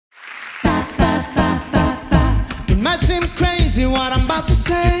Might seem crazy what I'm about to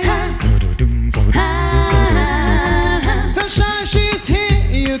say. Sunshine, she's here,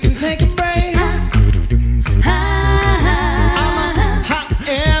 you can take a break. I'm a hot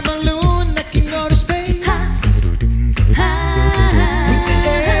air balloon that can go to space. With the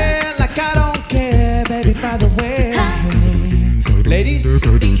air like I don't care, baby, by the way. Ladies,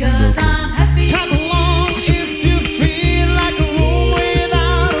 Because I'm happy. come along if you feel like a room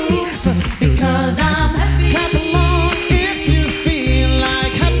without a roof. Because I'm happy. Come along if you feel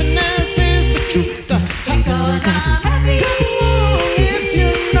like happiness is the truth. Because I'm happy. Come along if you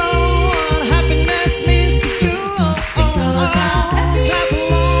know what happiness means to you. Because I'm happy. Clap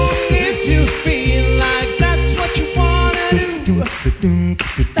along if you feel like that's what you wanna do.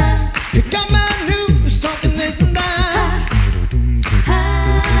 Here come my news, talking this and that.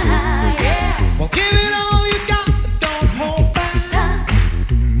 Yeah. Well, give it all you got, don't hold back.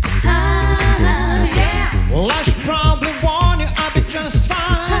 Yeah. Well, I should probably warn you, I'll be just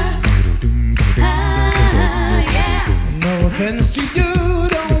fine. Yeah. No offense to you,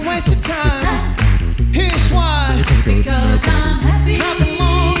 don't waste your time. Here's why. Because I'm happy. Clap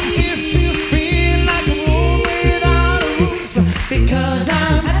along if you feel like a room without a roof. Because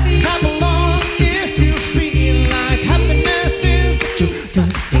I'm happy. Clap along if you feel like happiness is the truth.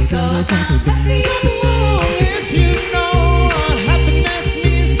 Because I'm happy. Clap along if you know what happiness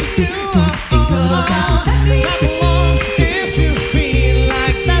means to you. Because I'm happy. Clap along if you feel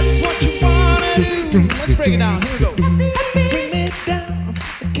like that's what you wanna do. Let's break it down. Here we go. Bring me down,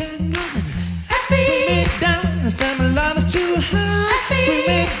 I can't nothing. Bring me down, I say my love is too high. Bring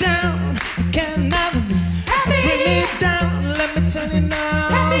me down, I can't nothing. Bring me down, let me tell you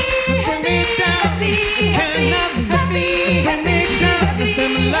now. Bring me down, I can't nothing. Bring me down, I say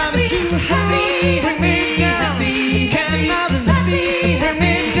my love is too high. Bring me down, I can't nothing. Bring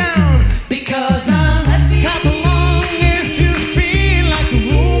me down, Because I'm happy. clap along if you feel like a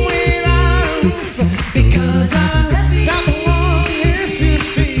room without a roof. Because I'm clap along if you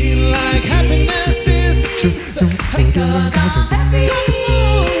feel like happiness is the truth. Because I'm happy.